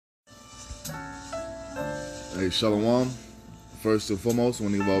Hey, Shalom. First and foremost, I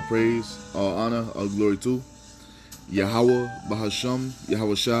want to give all praise, all honor, all glory to YAHAWAH, Bahasham,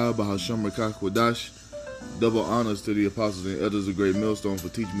 YAHAWASHI, Bahasham, Rakak, Wadash. Double honors to the apostles and elders of Great Millstone for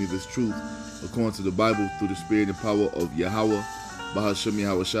teaching me this truth according to the Bible through the spirit and power of YAHAWAH, Bahasham,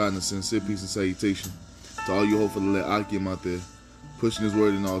 YAHAWASHI, and a sincere peace and salutation to all you hopefully let Akim out there, pushing his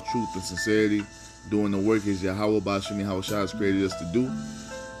word in all truth and sincerity, doing the work as YAHAWAH, Bahasham, YAHAWASHI has created us to do,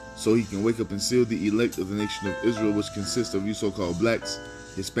 so he can wake up and seal the elect of the nation of Israel, which consists of you so-called blacks,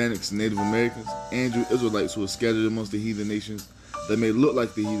 Hispanics, Native Americans, and you Israelites who are scattered amongst the heathen nations that may look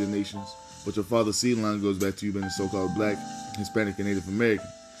like the heathen nations, but your father's seed line goes back to you being a so-called black, Hispanic, and Native American,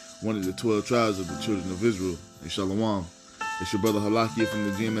 one of the 12 tribes of the children of Israel. And Shalom. It's your brother Halakia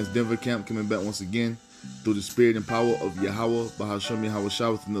from the GMS Denver camp coming back once again through the spirit and power of YAHAWAH, Bahasham,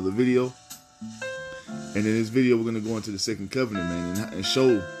 YAHAWASHI with another video. And in this video, we're going to go into the second covenant, man, and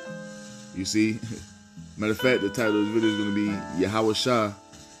show, you see, matter of fact, the title of this video is going to be YAHAWASHI,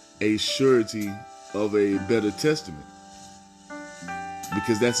 a surety of a better testament.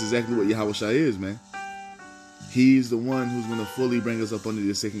 Because that's exactly what YAHAWASHI is, man. He's the one who's going to fully bring us up under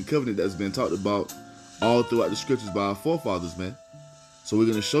the second covenant that's been talked about all throughout the scriptures by our forefathers, man. So we're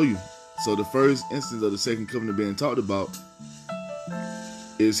going to show you. So the first instance of the second covenant being talked about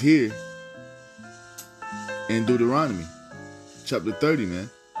is here in Deuteronomy chapter 30, man.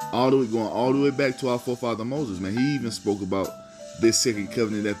 Going all the way back to our forefather Moses, man. He even spoke about this second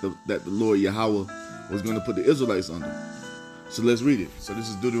covenant that the Lord YAHAWAH was going to put the Israelites under. So let's read it. So this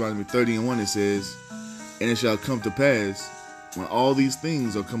is Deuteronomy 30:1. It says, "And it shall come to pass, when all these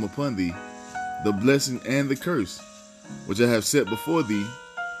things are come upon thee, the blessing and the curse, which I have set before thee,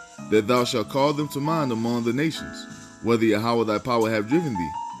 that thou shalt call them to mind among the nations, whether YAHAWAH thy power have driven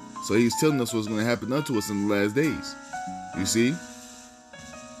thee." So he's telling us what's going to happen unto us in the last days. You see?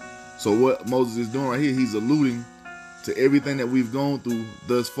 So what Moses is doing right here, he's alluding to everything that we've gone through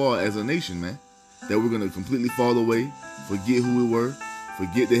thus far as a nation, man. That we're going to completely fall away, forget who we were,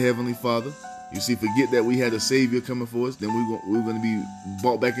 forget the Heavenly Father. You see, forget that we had a Savior coming for us. Then we're going to be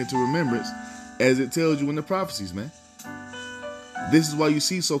brought back into remembrance, as it tells you in the prophecies, man. This is why you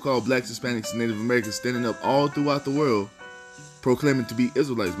see so-called blacks, Hispanics, and Native Americans standing up all throughout the world, proclaiming to be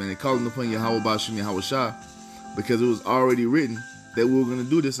Israelites, man, and calling upon YAHAWAH, Bahasham, YAHAWASHI, because it was already written that we were going to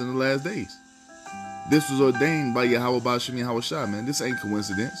do this in the last days. This was ordained by YAHAWAH, Bahasham, YAHAWASHI, man. This ain't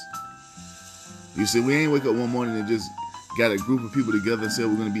coincidence. You see, we ain't wake up one morning and just got a group of people together and said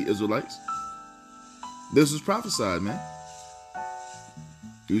we're going to be Israelites. This was prophesied, man.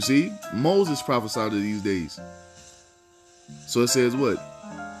 You see, Moses prophesied of these days. So it says what?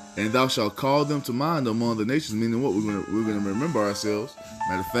 "And thou shalt call them to mind among the nations," meaning what? We're gonna remember ourselves.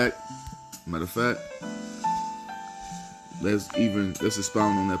 Matter of fact, let's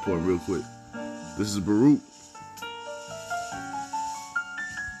expound on that part real quick. This is Baruch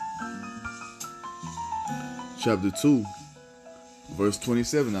chapter 2, verse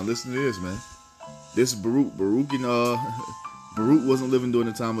 27. Now listen to this, man. This is Baruch. Baruch wasn't living during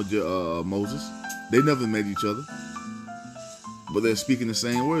the time of Moses. They never met each other. But they're speaking the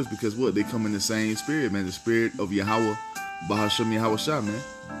same words because what? They come in the same spirit, man. The spirit of YAHAWAH, Bahasham, YAHAWASHI, man.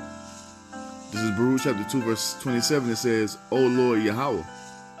 This is Baruch chapter 2, verse 27. It says, "O Lord YAHAWAH,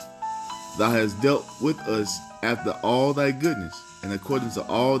 thou hast dealt with us after all thy goodness, and according to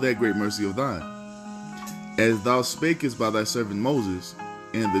all that great mercy of thine, as thou spakest by thy servant Moses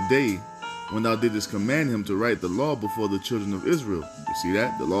in the day when thou didst command him to write the law before the children of Israel." You see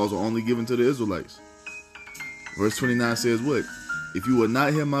that? The laws are only given to the Israelites. Verse 29 says what? "If you will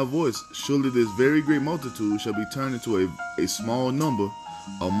not hear my voice, surely this very great multitude shall be turned into a small number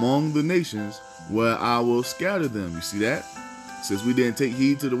among the nations, where I will scatter them." You see that? Since we didn't take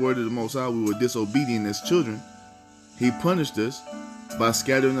heed to the word of the Most High, we were disobedient as children, he punished us by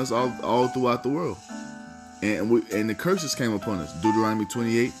scattering us all throughout the world. And the curses came upon us. Deuteronomy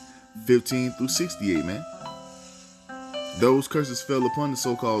 28:15 through 68, man. Those curses fell upon the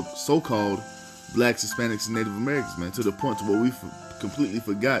so-called blacks, Hispanics, and Native Americans, man, to the point to where we completely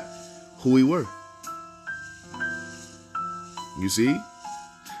forgot who we were. You see?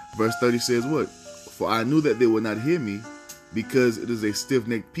 Verse 30 says what? "For I knew that they would not hear me, because it is a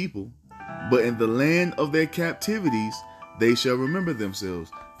stiff-necked people, but in the land of their captivities they shall remember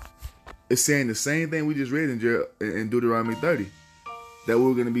themselves." It's saying the same thing we just read in Deuteronomy 30. That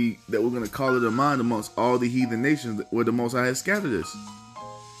we're gonna call it a mind amongst all the heathen nations where the Most High has scattered us.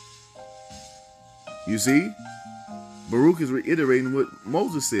 You see? Baruch is reiterating what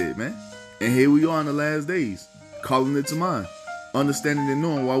Moses said, man. And here we are in the last days, calling it to mind, understanding and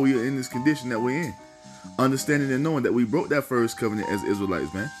knowing why we are in this condition that we're in. Understanding and knowing that we broke that first covenant as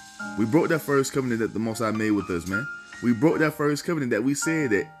Israelites, man. We broke that first covenant that the Most High made with us, man. We broke that first covenant that we said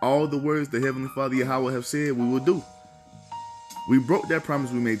that all the words the Heavenly Father Yahawah have said we will do. We broke that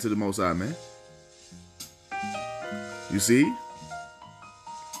promise we made to the Most High, man. You see?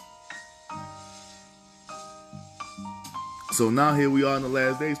 So now here we are in the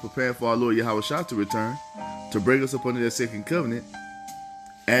last days, preparing for our Lord YAHAWASHI to return, to bring us up under that second covenant,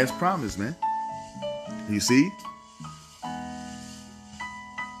 as promised, man. You see?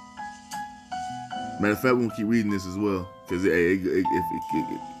 Matter of fact, we're going to keep reading this as well, because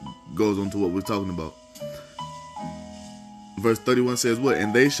it goes on to what we're talking about. Verse 31 says what?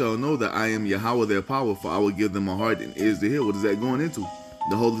 And they shall know that I am Yahawah their power, for I will give them a heart and ears to hear. What is that going into?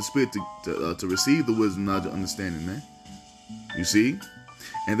 The Holy Spirit to receive the wisdom, knowledge, and understanding, man. You see?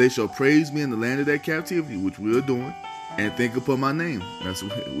 And they shall praise me in the land of their captivity, which we are doing, and think upon my name. That's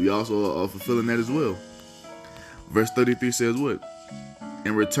we also are fulfilling that as well. Verse 33 says what?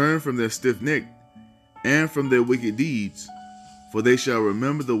 And return from their stiff neck and from their wicked deeds, for they shall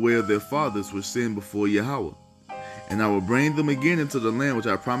remember the way of their fathers which sinned before Yahawah. And I will bring them again into the land which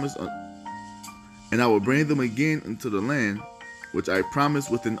I promised. And I will bring them again into the land which I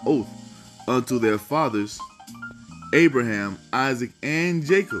promised with an oath unto their fathers, Abraham, Isaac, and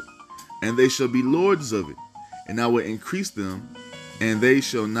Jacob, and they shall be lords of it. And I will increase them, and they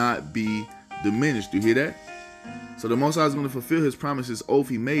shall not be diminished. Do you hear that? So the Most High is going to fulfill his promise, his oath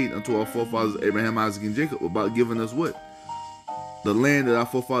he made unto our forefathers Abraham, Isaac, and Jacob about giving us what? The land that our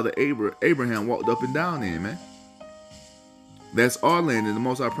forefather Abraham walked up and down in, man. That's our land, and the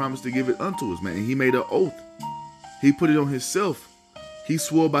Most High promised to give it unto us, man. And he made an oath. He put it on himself. He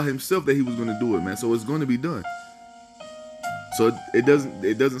swore by himself that he was going to do it, man. So it's going to be done. So it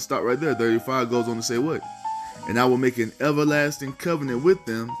doesn't stop right there. 35 goes on to say what? And I will make an everlasting covenant with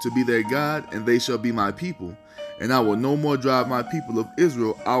them to be their God, and they shall be my people. And I will no more drive my people of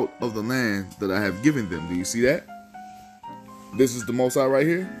Israel out of the land that I have given them. Do you see that? This is the Most High right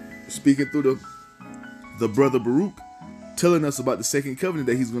here, speaking through the brother Baruch, telling us about the second covenant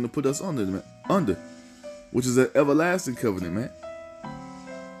that he's going to put us under, which is an everlasting covenant, man.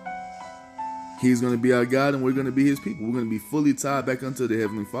 He's going to be our God, and we're going to be his people. We're going to be fully tied back unto the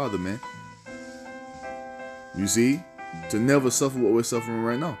Heavenly Father, man. You see? To never suffer what we're suffering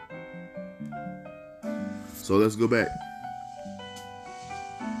right now. So let's go back.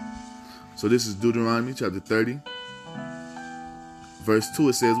 So this is Deuteronomy chapter 30. Verse 2,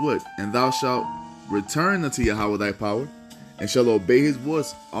 it says what? And thou shalt return unto Yahawah thy power, and shall obey his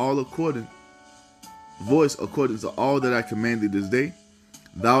voice according to all that I command thee this day,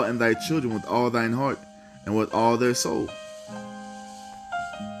 thou and thy children with all thine heart and with all their soul.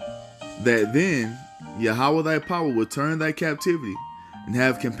 That then Yahawah thy power will turn thy captivity and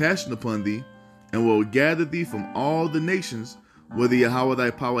have compassion upon thee, and will gather thee from all the nations whither Yahawah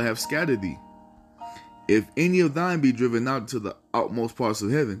thy power have scattered thee. If any of thine be driven out to the outmost parts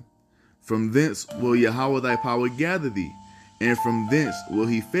of heaven, from thence will Yahawah thy power gather thee, and from thence will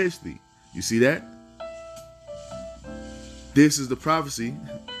he fetch thee. You see that? This is the prophecy.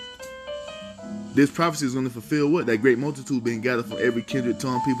 This prophecy is going to fulfill what? That great multitude being gathered from every kindred,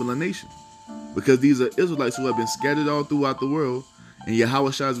 tongue, people, and nation. Because these are Israelites who have been scattered all throughout the world, and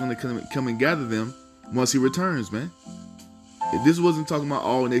YAHAWASHI is going to come and gather them once he returns, man. If this wasn't talking about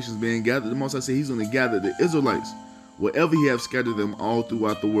all nations being gathered, the Most High said he's going to gather the Israelites wherever he has scattered them all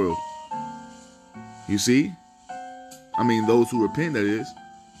throughout the world. You see? I mean, those who repent, that is.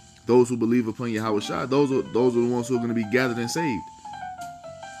 Those who believe upon YAHAWASHI, those are the ones who are going to be gathered and saved.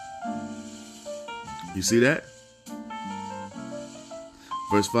 You see that?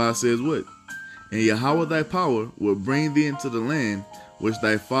 Verse 5 says what? And Yahawah thy power will bring thee into the land which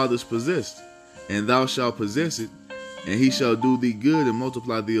thy fathers possessed, and thou shalt possess it, and he shall do thee good and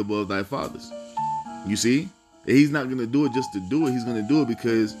multiply thee above thy fathers. You see? He's not going to do it just to do it. He's going to do it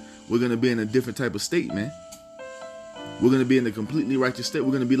because we're going to be in a different type of state, man. We're going to be in a completely righteous state.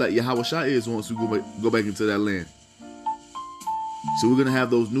 We're going to be like YAHAWASHI is once we go back into that land. So we're going to have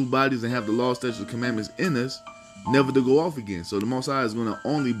those new bodies and have the law, statutes, and commandments in us, never to go off again. So the Most High is going to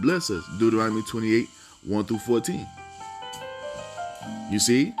only bless us. Deuteronomy 28, 1 through 14. You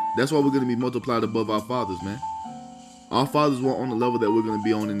see? That's why we're going to be multiplied above our fathers, man. Our fathers weren't on the level that we're going to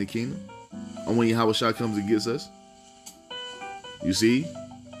be on in the kingdom. Or when YAHAWASHI comes and gets us. You see?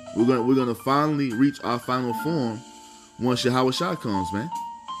 We're going to finally reach our final form once YAHAWASHI comes, man.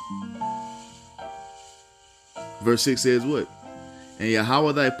 Verse 6 says what? And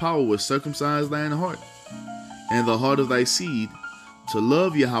Yahawah thy power will circumcise thine heart, and the heart of thy seed, to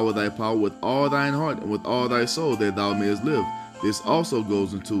love Yahawah thy power with all thine heart and with all thy soul, that thou mayest live. This also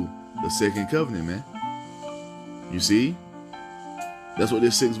goes into the second covenant, man. You see? That's what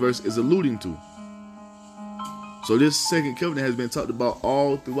this 6th verse is alluding to. So this second covenant has been talked about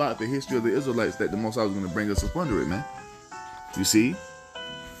all throughout the history of the Israelites, that the Most High was going to bring us up under it, man. You see?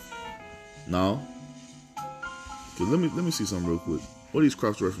 Now, let me see something real quick. What do these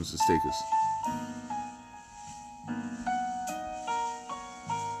cross references take us?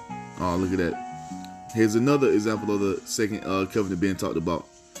 Oh, look at that. Here's another example of the second covenant being talked about.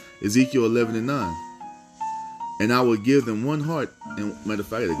 Ezekiel 11:9. And I will give them one heart. And matter of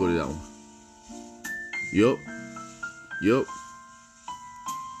fact, I gotta go to that one. Yup.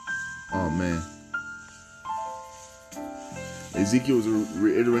 Oh man. Ezekiel was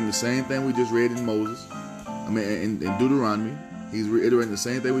reiterating the same thing we just read in Moses. In Deuteronomy. He's reiterating the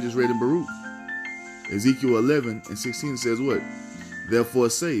same thing we just read in Baruch. Ezekiel 11:16 says what? Therefore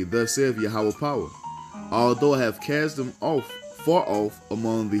say, thus saith Yahawah power, although I have cast them off, far off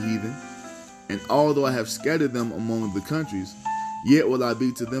among the heathen, and although I have scattered them among the countries, yet will I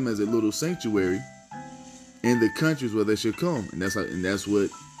be to them as a little sanctuary in the countries where they shall come. And that's what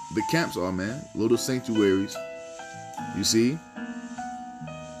the camps are, man. Little sanctuaries. You see?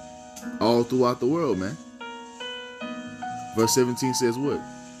 All throughout the world, man. Verse 17 says what?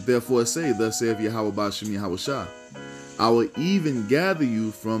 Therefore say, thus saith Yahawah Ba'ashem Yahawashi, I will even gather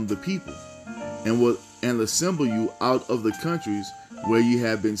you from the people, and assemble you out of the countries where ye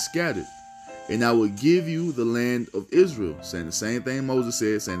have been scattered, and I will give you the land of Israel. Saying the same thing Moses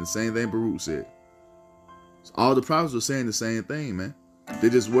said, saying the same thing Baruch said. So all the prophets were saying the same thing, man. They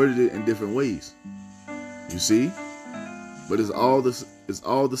just worded it in different ways. You see? But it's all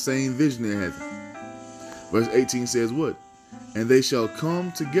the same vision in heaven. Verse 18 says what? And they shall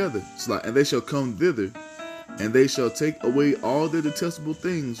come together, and they shall come thither, and they shall take away all their detestable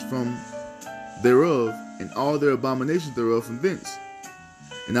things from thereof, and all their abominations thereof from thence.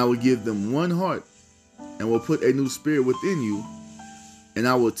 And I will give them one heart, and will put a new spirit within you, and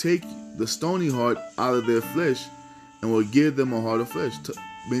I will take the stony heart out of their flesh, and will give them a heart of flesh.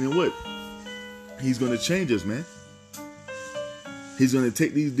 Meaning what? He's going to change us, man. He's going to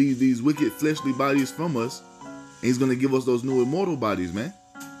take these wicked fleshly bodies from us, and he's going to give us those new immortal bodies, man.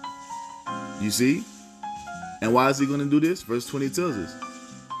 You see? And why is he going to do this? Verse 20 tells us,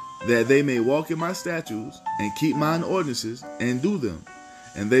 that they may walk in my statutes, and keep mine ordinances, and do them.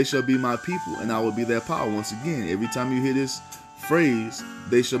 And they shall be my people, and I will be their power. Once again, every time you hear this phrase,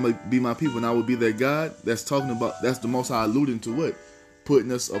 they shall be my people, and I will be their God, that's the Most High alluding to what?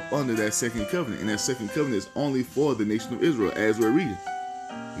 Putting us up under that second covenant. And that second covenant is only for the nation of Israel, as we're reading.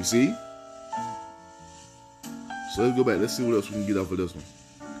 You see? So let's go back. Let's see what else we can get off of this one.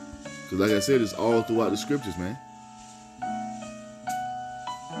 Because like I said, it's all throughout the scriptures, man.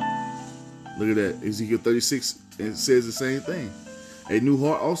 Look at that. Ezekiel 36, it says the same thing. A new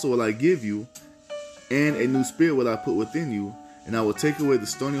heart also will I give you, and a new spirit will I put within you, and I will take away the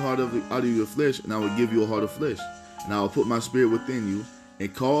stony heart out of your flesh, and I will give you a heart of flesh. And I will put my spirit within you,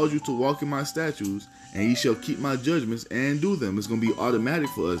 and cause you to walk in my statutes, and ye shall keep my judgments and do them. It's going to be automatic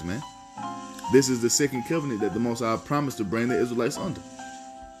for us, man. This is the second covenant that the Most High promised to bring the Israelites under.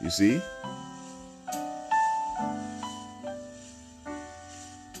 You see?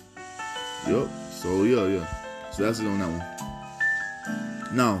 Yup. So, yeah. So that's it on that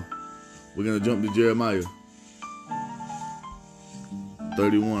one. Now, we're going to jump to Jeremiah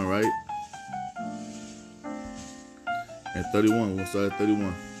 31, right? At 31, we're going to start at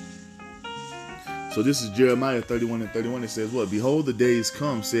 31. So this is Jeremiah 31:31. It says what? Behold, the days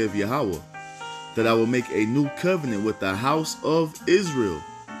come, saith Yahawah, that I will make a new covenant with the house of Israel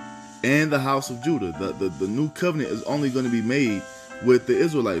and the house of Judah. The new covenant is only going to be made with the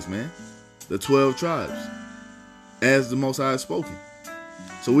Israelites, man. The 12 tribes, as the Most High has spoken.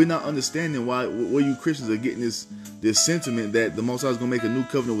 So we're not understanding where you Christians are getting this sentiment that the Most High is going to make a new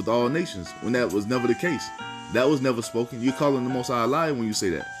covenant with all nations, when that was never the case. That was never spoken. You're calling the Most High a liar when you say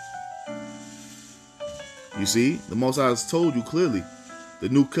that. You see, the Most High has told you clearly the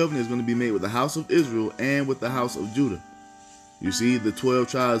new covenant is going to be made with the house of Israel and with the house of Judah. You see, the 12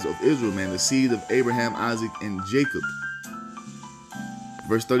 tribes of Israel, man, the seed of Abraham, Isaac, and Jacob.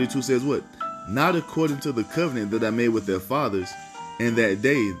 Verse 32 says what? Not according to the covenant that I made with their fathers in that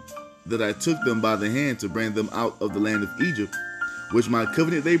day that I took them by the hand to bring them out of the land of Egypt, which my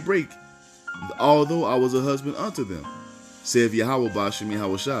covenant they break, although I was a husband unto them, saith Yahawah Ba'ashem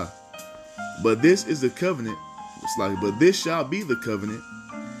Yahawashi. But this is the covenant, but this shall be the covenant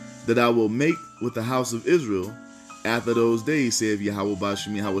that I will make with the house of Israel after those days, saith Yahawah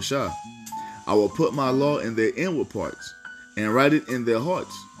Ba'ashem Yahawashi. I will put my law in their inward parts, and write it in their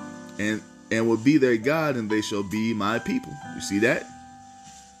hearts, and will be their God, and they shall be my people. You see that?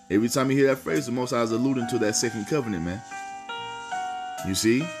 Every time you hear that phrase, the Most High is alluding to that second covenant, man. You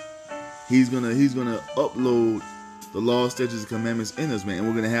see, he's gonna upload the law, statutes, and commandments in us, man, and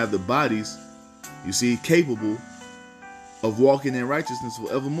we're gonna have the bodies, you see, capable of walking in righteousness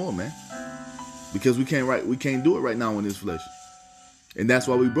forevermore, man. Because we can't do it right now in this flesh, and that's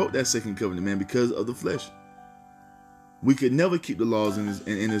why we broke that second covenant, man, because of the flesh. We could never keep the laws in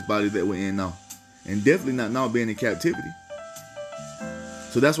this body that we're in now, and definitely not now being in captivity.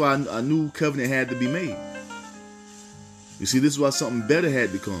 So that's why a new covenant had to be made. You see, this is why something better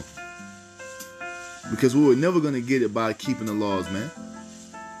had to come. Because we were never going to get it by keeping the laws, man.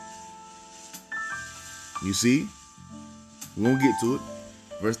 You see? We won't get to it.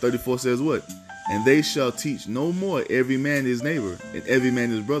 Verse 34 says what? And they shall teach no more every man his neighbor, and every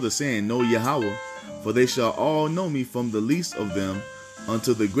man his brother, saying, Know Yahawah, for they shall all know me from the least of them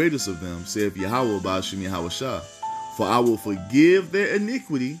unto the greatest of them, saith Yahawah by Hashem YAHAWASHI. For I will forgive their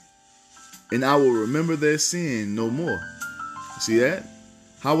iniquity, and I will remember their sin no more. See that?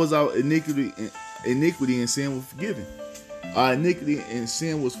 How was our iniquity and sin was forgiven? Our iniquity and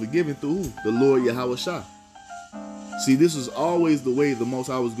sin was forgiven through who? The Lord YAHAWASHI. See, this was always the way the Most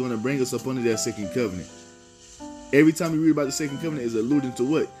High was going to bring us up under that second covenant. Every time you read about the second covenant, is alluding to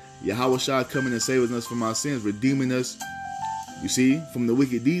what? YAHAWASHI coming and saving us from our sins, redeeming us, you see, from the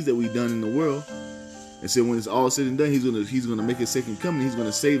wicked deeds that we've done in the world. And so when it's all said and done, he's gonna make his second covenant. He's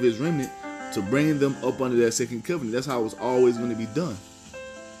gonna save his remnant to bring them up under that second covenant. That's how it's always going to be done.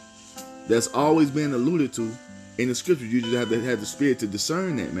 That's always been alluded to in the scriptures. You just have to have the spirit to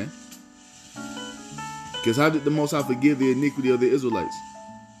discern that, man. Because how did the Most High forgive the iniquity of the Israelites?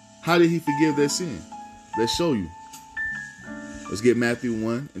 How did he forgive their sin? Let's show you. Let's get Matthew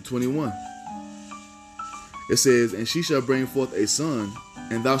 1:21. It says, And she shall bring forth a son,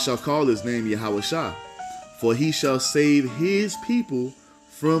 and thou shalt call his name YAHAWASHI, for he shall save his people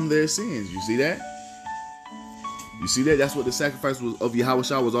from their sins. You see that? You see that? That's what the sacrifice of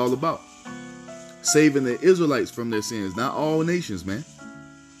YAHAWASHI was all about. Saving the Israelites from their sins, not all nations, man.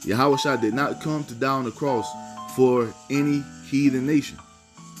 YAHAWASHI did not come to die on the cross for any heathen nation.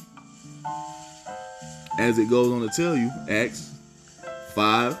 As it goes on to tell you, Acts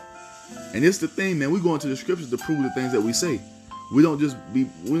 5. And it's the thing, man. We go into the scriptures to prove the things that we say. We don't just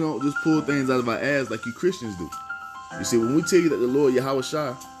pull things out of our ass like you Christians do. You see, when we tell you that the Lord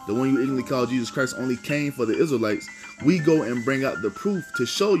YAHAWASHI, the one you ignorantly call Jesus Christ, only came for the Israelites, we go and bring out the proof to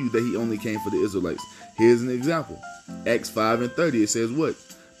show you that he only came for the Israelites. Here's an example. Acts 5:30, it says what?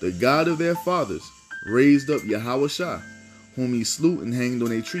 The God of their fathers raised up YAHAWASHI, whom he slew and hanged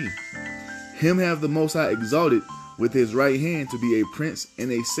on a tree. Him have the Most High exalted with his right hand to be a prince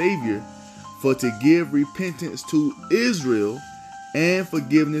and a savior, for to give repentance to Israel and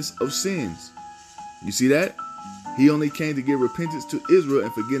forgiveness of sins. You see that? He only came to give repentance to Israel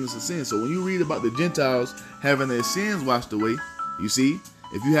and forgiveness of sins. So when you read about the Gentiles having their sins washed away, you see,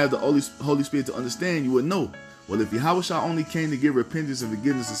 if you have the Holy Spirit to understand, you would know. Well, if YAHAWASHI only came to give repentance and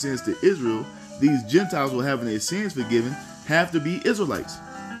forgiveness of sins to Israel, these Gentiles who are having their sins forgiven have to be Israelites.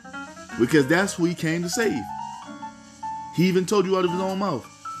 Because that's who he came to save. He even told you out of his own mouth,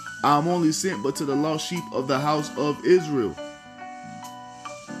 I'm only sent but to the lost sheep of the house of Israel.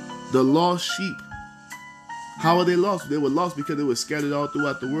 The lost sheep. How are they lost? They were lost because they were scattered all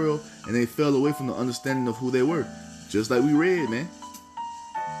throughout the world and they fell away from the understanding of who they were. Just like we read, man.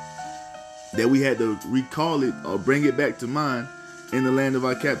 That we had to recall it or bring it back to mind in the land of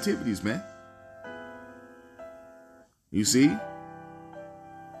our captivities, man. You see?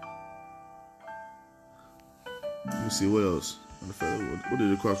 Let me see what else. What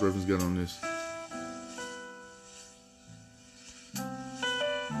did the cross-reference get on this?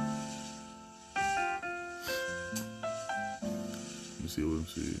 Let me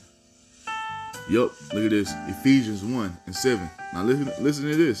see. Yup, look at this. Ephesians 1:7. Now listen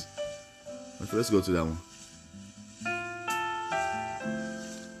to this. Let's go to that one.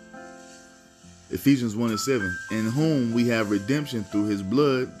 Ephesians 1:7. In whom we have redemption through his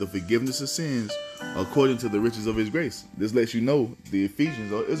blood, the forgiveness of sins, according to the riches of his grace. This lets you know the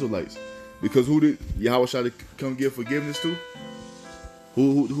Ephesians are Israelites. Because who did YAHAWASHI come give forgiveness to?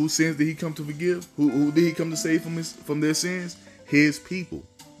 Who sins did he come to forgive? Who did he come to save from their sins? His people.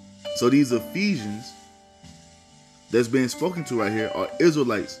 So these Ephesians that's being spoken to right here are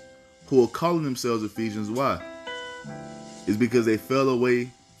Israelites who are calling themselves Ephesians. Why? It's because they fell away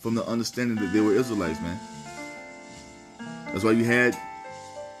from the understanding that they were Israelites, man. That's why you had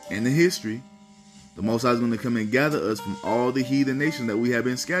in the history, the Most High is going to come and gather us from all the heathen nations that we have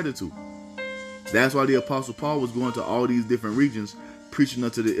been scattered to. That's why the Apostle Paul was going to all these different regions preaching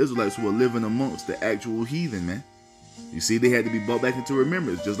unto the Israelites who were living amongst the actual heathen, man. You see, they had to be brought back into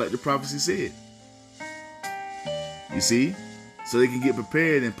remembrance, just like the prophecy said. You see? so they can get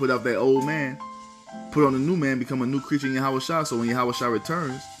prepared and put off that old man, put on the new man, become a new creature in YAHAWASHI. So when YAHAWASHI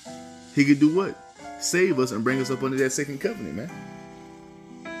returns, he could do what? Save us and bring us up under that second covenant, man.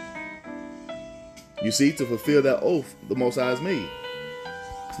 You see, to fulfill that oath the Most High has made.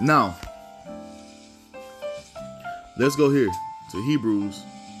 Now, let's go here to Hebrews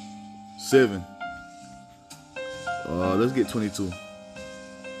 7. Let's get 22.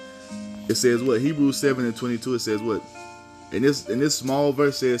 It says what? Hebrews 7 and 22. It says what? And this small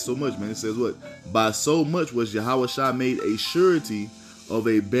verse says so much, man. It says what? By so much was YAHAWASHI made a surety of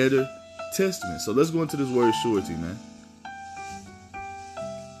a better testament. So let's go into this word surety, man.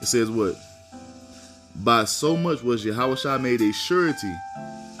 It says what? By so much was YAHAWASHI made a surety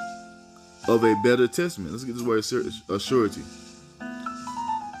of a better testament. Let's get this word surety.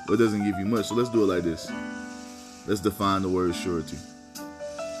 Well, it doesn't give you much, so let's do it like this. Let's define the word surety.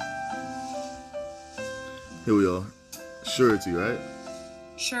 Here we are. Surety, right?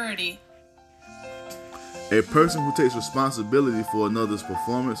 Surety. A person who takes responsibility for another's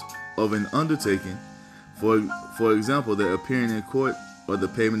performance of an undertaking, for example, the appearing in court or the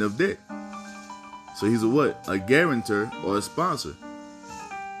payment of debt. So he's a what? A guarantor or a sponsor.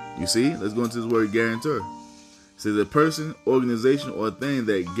 You see? Let's go into this word guarantor. It says a person, organization, or a thing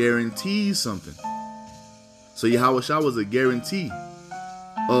that guarantees something. So YAHAWASHI was a guarantee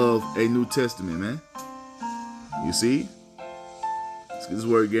of a New Testament, man. You see? Let's get this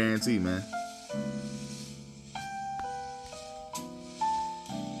word guarantee, man.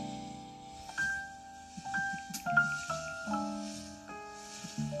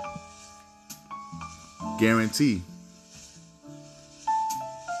 Guarantee.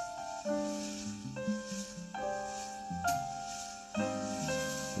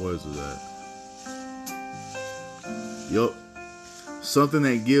 What is that? Yup. Something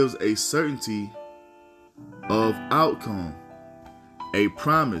that gives a certainty of outcome, a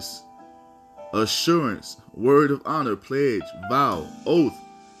promise, assurance, word of honor, pledge, vow, oath.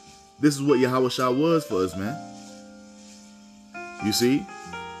 This is what YAHAWASHI was for us, man. You see?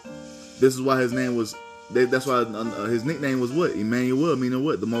 This is why his name was, that's why his nickname was what? Emmanuel, meaning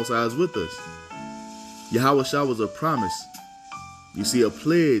what? The Most High is with us. YAHAWASHI was a promise. You see, a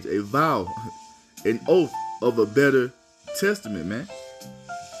pledge, a vow, an oath of a better testament, man.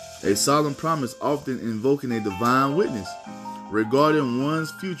 A solemn promise often invoking a divine witness regarding one's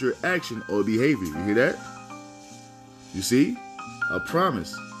future action or behavior. You hear that? You see? A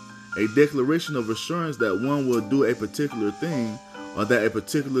promise. A declaration of assurance that one will do a particular thing or that a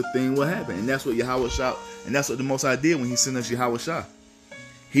particular thing will happen. And that's what YAHAWASHI, and that's what the Most High did when he sent us YAHAWASHI.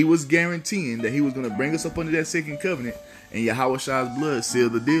 He was guaranteeing that he was going to bring us up under that second covenant, and YAHAWASHI's blood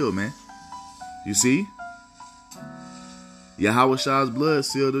sealed the deal, man. You see? YAHAWASHI's blood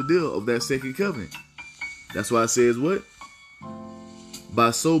sealed the deal of that second covenant. That's why it says what?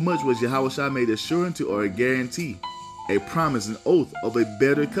 By so much was YAHAWASHI made a surety or a guarantee, a promise, an oath of a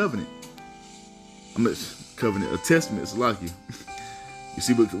better covenant. Covenant, a testament, it's like you. You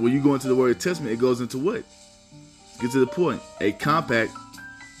see, but when you go into the word testament, it goes into what? Get to the point. A compact.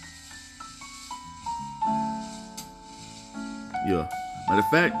 Yeah. Matter of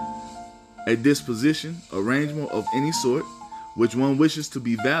fact, a disposition, arrangement of any sort, which one wishes to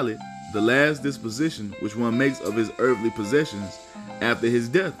be valid, the last disposition which one makes of his earthly possessions after his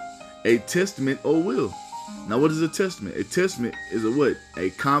death, a testament or will. Now, what is a testament? A testament is a what? A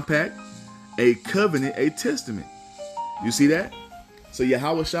compact, a covenant, a testament. You see that? So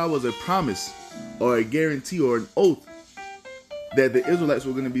YAHAWASHI was a promise or a guarantee or an oath that the Israelites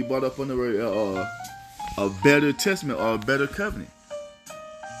were going to be brought up under a better testament or a better covenant.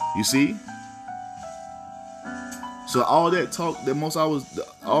 You see? So all that talk that Most High was,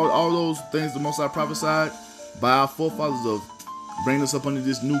 all those things the Most High prophesied by our forefathers of bringing us up under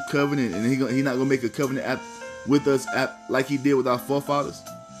this new covenant, and he not gonna make a covenant with us like he did with our forefathers,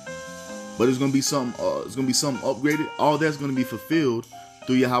 but it's gonna be something. It's gonna be something upgraded. All that's gonna be fulfilled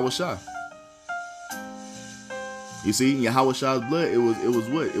through YAHAWASHI. You see, in YAHAWASHI's blood, it was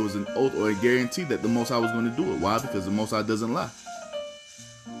what? It was an oath or a guarantee that the Most High was going to do it. Why? Because the Most High doesn't lie.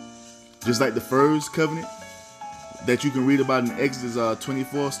 Just like the first covenant that you can read about in Exodus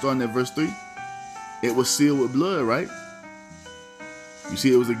 24, starting at verse 3, it was sealed with blood, right? You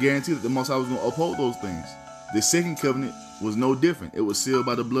see, it was a guarantee that the Most High was going to uphold those things. The second covenant was no different. It was sealed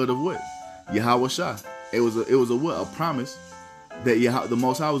by the blood of what? YAHAWASHI. It was a what? A promise that the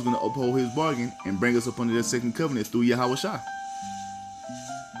Most High was going to uphold his bargain and bring us up under that second covenant through YAHAWASHI.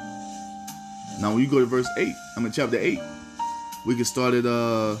 Now, when you go to verse 8, chapter 8, we can start at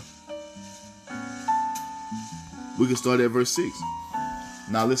verse 6.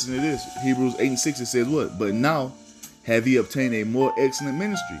 Now, listen to this. Hebrews 8 and 6, it says what? But now have he obtained a more excellent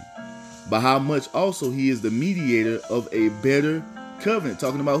ministry. By how much also he is the mediator of a better covenant.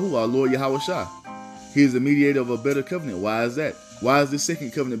 Talking about who? Our Lord YAHAWASHI. He is the mediator of a better covenant. Why is that? Why is the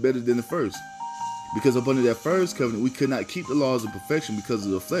second covenant better than the first? Because up under that first covenant, we could not keep the laws of perfection because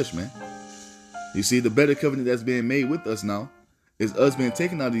of the flesh, man. You see, the better covenant that's being made with us now is us being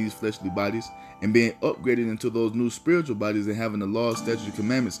taken out of these fleshly bodies and being upgraded into those new spiritual bodies and having the laws, statutes, and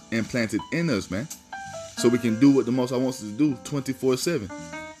commandments implanted in us, man. So we can do what the Most High wants us to do 24/7.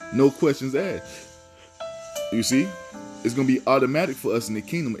 No questions asked. You see, it's going to be automatic for us in the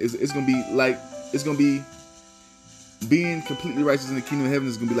kingdom. It's going to be being completely righteous in the kingdom of heaven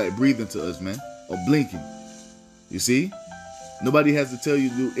is going to be like breathing to us, man, or blinking. You see, nobody has to tell you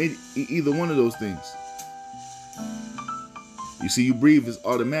to do either one of those things. You see, you breathe is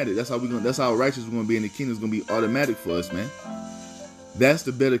automatic. That's how righteous we're going to be in the kingdom. It's going to be automatic for us, man. That's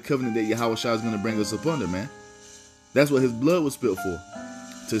the better covenant that YAHAWASHI is going to bring us up under, man. That's what his blood was spilled for.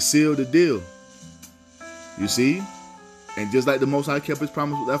 To seal the deal. You see? And just like the Most High kept his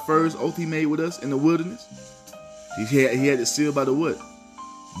promise with that first oath he made with us in the wilderness, he had it sealed by the what?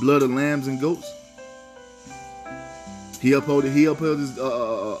 Blood of lambs and goats. He upheld his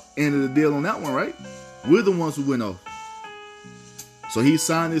end of the deal on that one, right? We're the ones who went off. So he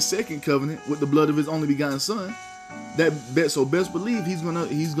signed his second covenant with the blood of his only begotten son. So best believe he's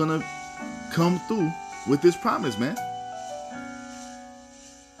gonna come through with this promise, man.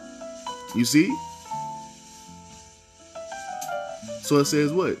 You see? So it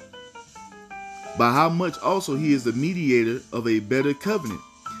says what? By how much also he is the mediator of a better covenant,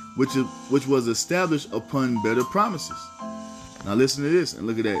 which was established upon better promises. Now listen to this and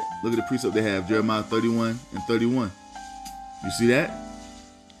look at that. Look at the precept they have, Jeremiah 31 and 31. You see that?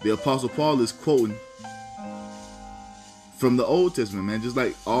 The Apostle Paul is quoting from the Old Testament, man, just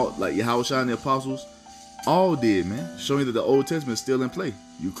like YAHAWASHI and the apostles all did, man, showing that the Old Testament is still in play.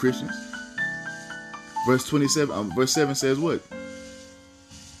 You Christians. Verse 7 says what?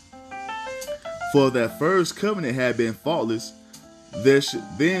 For that first covenant had been faultless, then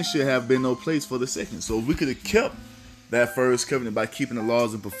should have been no place for the second. So if we could have kept that first covenant by keeping the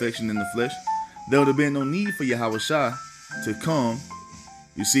laws and perfection in the flesh, there would have been no need for YAHAWASHI to come,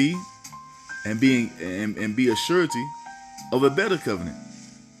 you see, and be a surety of a better covenant.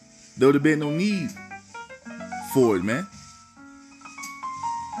 There would have been no need for it, man.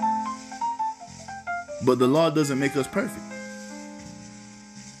 But the law doesn't make us perfect.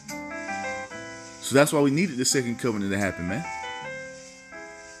 So that's why we needed the second covenant to happen, man.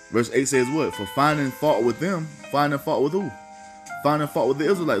 Verse 8 says what? For finding fault with them. Finding fault with who? Finding fault with the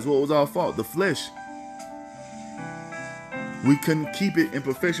Israelites. What was our fault? The flesh. We couldn't keep it in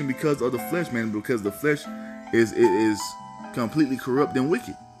perfection because of the flesh, man. Because the flesh is completely corrupt and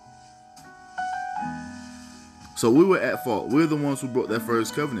wicked. So we were at fault. We're the ones who broke that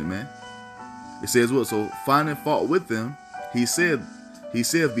first covenant, man. It says what? So finding fault with them, he said,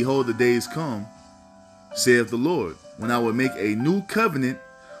 behold, the days come, saith the Lord, when I will make a new covenant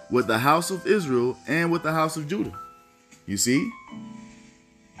with the house of Israel and with the house of Judah. You see?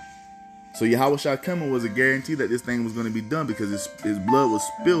 So YAHAWASHI coming was a guarantee that this thing was going to be done because his blood was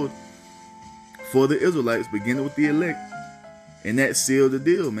spilled for the Israelites, beginning with the elect. And that sealed the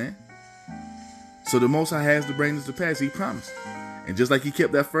deal, man. So the Most High has to bring this to pass. He promised. And just like he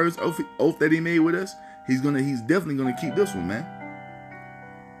kept that first oath that he made with us, he's definitely gonna keep this one, man.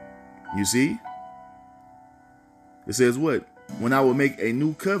 You see? It says what? When I will make a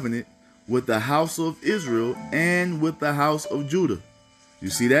new covenant with the house of Israel and with the house of Judah. You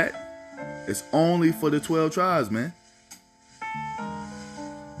see that? It's only for the 12 tribes, man.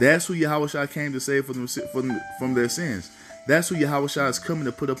 That's who YAHAWASHI came to save from their sins. That's who YAHAWASHI is coming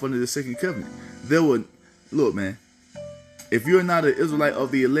to put up under the second covenant. Look, man. If you're not an Israelite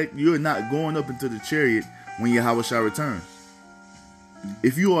of the elect, you're not going up into the chariot when YAHAWASHI returns.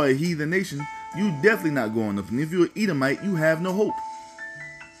 If you are a heathen nation, you definitely not going up. And if you're an Edomite, you have no hope.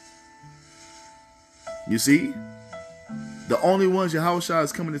 You see? The only ones YAHAWASHI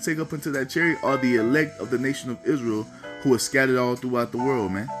is coming to take up into that chariot are the elect of the nation of Israel who are scattered all throughout the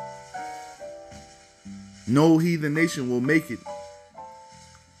world, man. No heathen nation will make it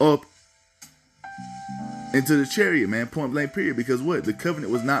up into the chariot, man, point blank period. Because what? The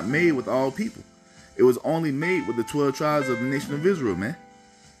covenant was not made with all people. It was only made with the 12 tribes of the nation of Israel, man.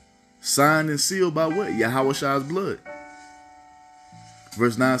 Signed and sealed by what? YAHAWASHI's blood.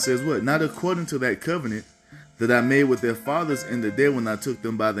 Verse 9 says what? Not according to that covenant that I made with their fathers in the day when I took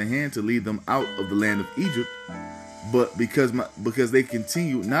them by the hand to lead them out of the land of Egypt, but because they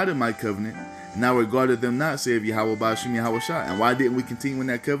continued not in my covenant, and I regarded them not, saith Yahweh Ba'ashem Yahawashi. And why didn't we continue in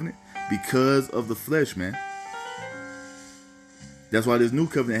that covenant? Because of the flesh, man. That's why this new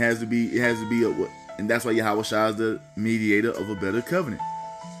covenant has to be, and that's why YAHAWASHI is the mediator of a better covenant.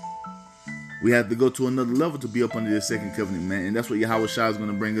 We have to go to another level to be up under this second covenant, man. And that's what YAHAWASHI is going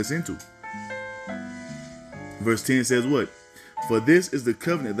to bring us into. Verse 10 says what? For this is the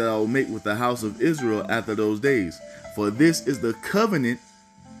covenant that I will make with the house of Israel after those days. For this is the covenant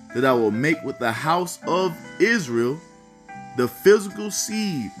that I will make with the house of Israel, the physical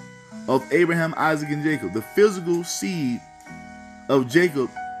seed of Abraham, Isaac, and Jacob. The physical seed of Jacob,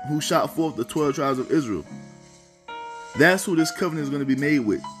 who shot forth the 12 tribes of Israel. That's who this covenant is going to be made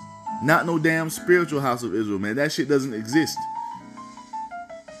with. Not no damn spiritual house of Israel, man. That shit doesn't exist.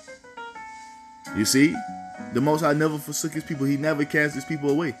 You see? The Most High never forsook his people. He never cast his people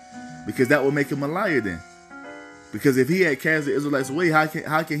away. Because that would make him a liar then. Because if he had cast the Israelites away, how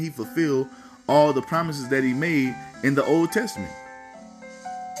can he fulfill all the promises that he made in the Old Testament?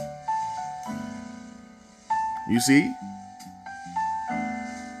 You see?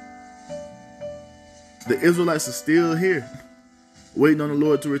 The Israelites are still here, waiting on the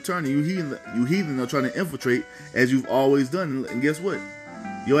Lord to return. And you heathen are trying to infiltrate as you've always done. And guess what?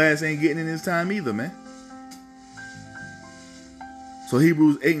 Your ass ain't getting in this time either, man. So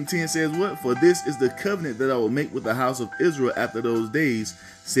Hebrews 8 and 10 says what? For this is the covenant that I will make with the house of Israel after those days,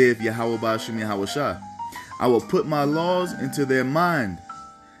 saith YAHAWASHI. I will put my laws into their mind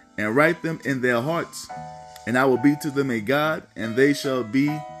and write them in their hearts. And I will be to them a God, and they shall be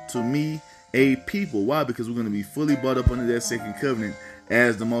to me a people. Why? Because we're going to be fully brought up under that second covenant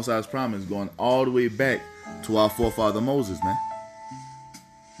as the Most High's promise, going all the way back to our forefather Moses, man.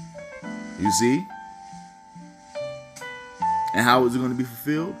 You see? And how is it going to be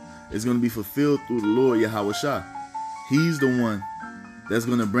fulfilled? It's going to be fulfilled through the Lord YAHAWASHI. He's the one that's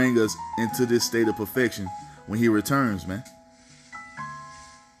going to bring us into this state of perfection when he returns, man.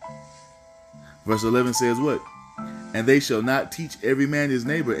 Verse 11 says what? And they shall not teach every man his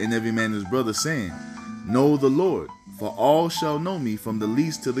neighbor and every man his brother, saying, know the Lord, for all shall know me, from the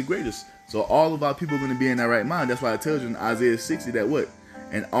least to the greatest. So all of our people are going to be in that right mind. That's why it tells you in Isaiah 60 that what?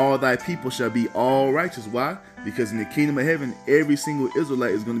 And all thy people shall be all righteous. Why? Because in the kingdom of heaven, every single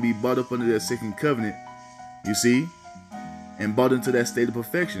Israelite is going to be brought up under that second covenant, you see, and brought into that state of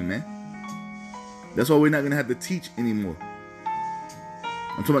perfection, man. That's why we're not going to have to teach anymore.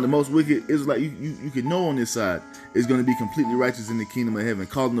 I'm talking about the most wicked Israelite you can know on this side is going to be completely righteous in the kingdom of heaven,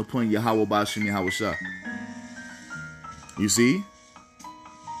 calling upon Yahawah Ba'ashem YAHAWASHI. You see?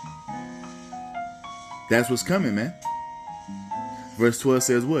 That's what's coming, man. Verse 12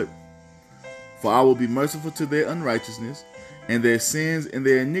 says what? For I will be merciful to their unrighteousness, and their sins and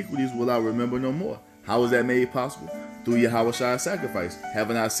their iniquities will I remember no more. How is that made possible? Through YAHAWASHI's sacrifice,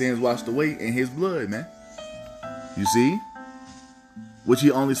 having our sins washed away in his blood, man. You see? Which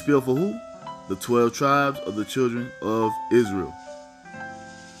he only spilled for who? The 12 tribes of the children of Israel.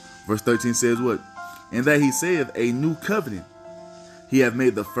 Verse 13 says what? And that he saith a new covenant. He hath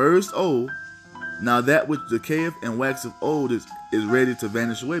made the first old. Now that which decayeth and waxeth old is ready to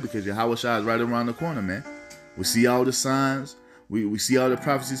vanish away, because YAHAWASHI is right around the corner, man. We see all the signs. We see all the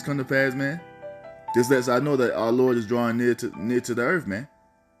prophecies come to pass, man. This lets us know that our Lord is drawing near to the earth, man.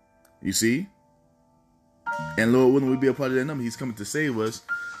 You see? And Lord, wouldn't we be a part of that number? He's coming to save us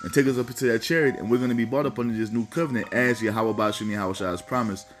and take us up into that chariot, and we're going to be brought up under this new covenant as Yahawah Ba'ashem YAHAWASHI has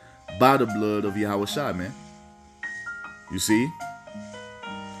promised by the blood of YAHAWASHI, man. You see?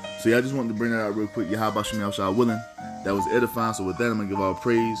 So yeah, I just wanted to bring that out real quick. Yahawah Ba'ashem YAHAWASHI willing. That was edifying. So with that, I'm going to give all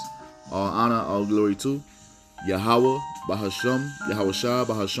praise, all honor, all glory to Yahawah Ba'ashem YAHAWASHI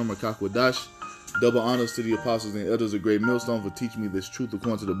Ba'ashem Rakakwadash. Double honors to the apostles and elders of Great Millstone for teaching me this truth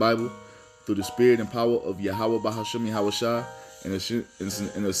according to the Bible, through the spirit and power of Yahawah Ba'ashem YAHAWASHI,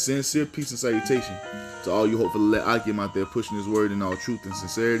 and a sincere peace and salutation to all you hopefully let Akim out there pushing his word in all truth and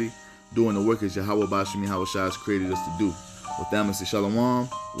sincerity, doing the work as Yahawah Ba'ashem YAHAWASHI has created us to do. With that, I'm going to say Shalom,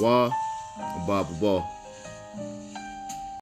 Wah, Abba, Abba.